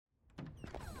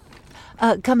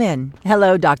Come in.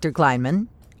 Hello, Dr. Kleinman.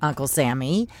 Uncle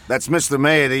Sammy. That's Mr.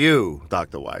 Mayor to you,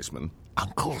 Dr. Wiseman.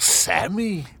 Uncle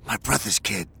Sammy? My brother's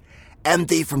kid.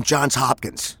 MD from Johns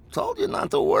Hopkins. Told you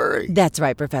not to worry. That's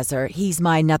right, Professor. He's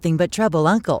my nothing-but-trouble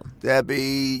uncle.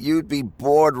 Debbie, you'd be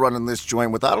bored running this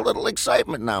joint without a little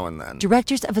excitement now and then.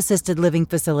 Directors of assisted living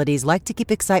facilities like to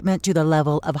keep excitement to the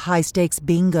level of high-stakes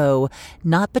bingo,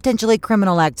 not potentially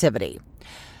criminal activity.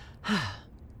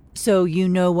 So you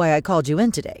know why I called you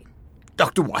in today?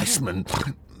 Dr. Wiseman,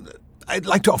 I'd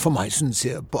like to offer my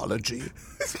sincere apology.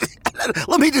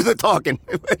 Let me do the talking.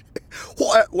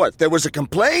 What? There was a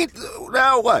complaint?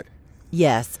 Now what?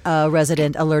 Yes, a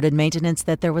resident alerted maintenance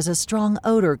that there was a strong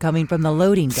odor coming from the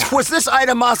loading dock. Was this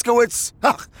Ida Moskowitz?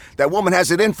 That woman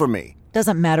has it in for me.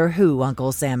 Doesn't matter who,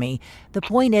 Uncle Sammy. The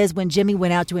point is, when Jimmy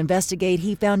went out to investigate,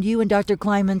 he found you and Dr.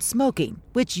 Kleinman smoking,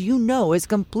 which you know is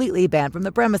completely banned from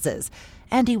the premises.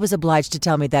 And he was obliged to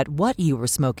tell me that what you were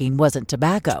smoking wasn't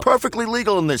tobacco. Perfectly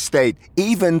legal in this state,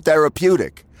 even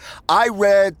therapeutic. I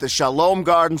read the Shalom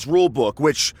Gardens rule book,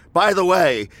 which, by the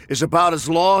way, is about as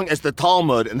long as the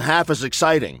Talmud and half as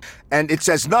exciting. And it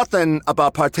says nothing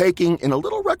about partaking in a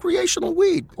little recreational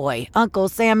weed. Boy, Uncle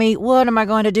Sammy, what am I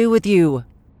going to do with you?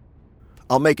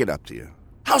 I'll make it up to you.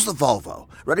 How's the Volvo?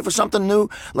 Ready for something new?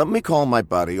 Let me call my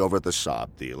buddy over at the Saab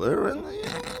dealer and...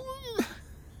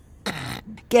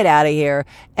 Get out of here.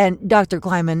 And Dr.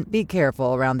 Kleinman, be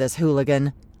careful around this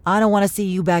hooligan. I don't want to see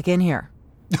you back in here.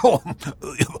 Oh,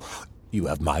 you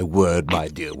have my word, my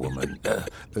dear woman.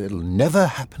 It'll never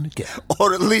happen again.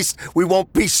 Or at least we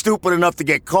won't be stupid enough to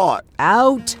get caught.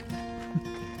 Out.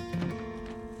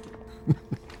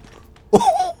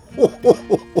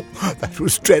 That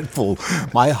was dreadful.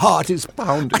 My heart is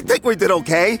pounding. I think we did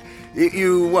okay.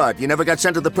 You what? You never got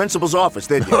sent to the principal's office,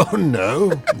 did you? Oh,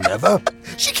 no, never.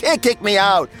 She can't kick me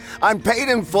out. I'm paid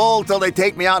in full till they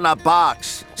take me out in a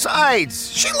box.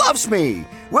 Besides, she loves me.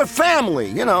 We're family,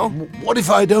 you know. What if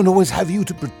I don't always have you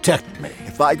to protect me?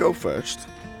 If I go first,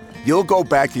 you'll go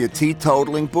back to your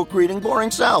teetotaling, book-reading,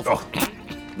 boring self. Oh,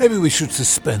 maybe we should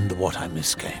suspend the what I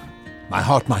miss game. My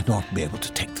heart might not be able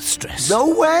to take the stress.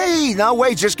 No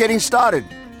way, just getting started.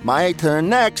 My turn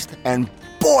next, and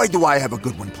boy, do I have a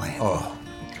good one planned. Oh,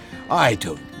 I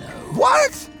don't know.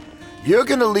 What? You're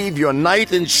gonna leave your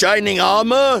knight in shining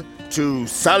armor to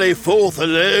sally forth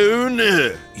alone?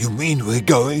 You mean we're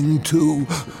going to...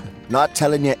 Not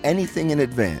telling you anything in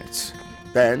advance.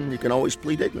 Then you can always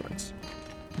plead ignorance.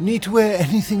 Need to wear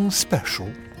anything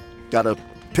special? Got a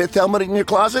pith helmet in your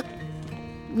closet?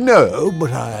 No,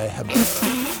 but I have...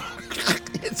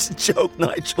 It's a joke,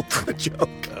 Nigel. A joke.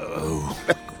 Oh.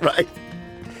 Right.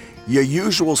 Your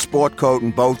usual sport coat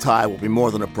and bow tie will be more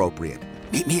than appropriate.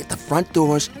 Meet me at the front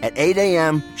doors at 8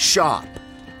 a.m. sharp.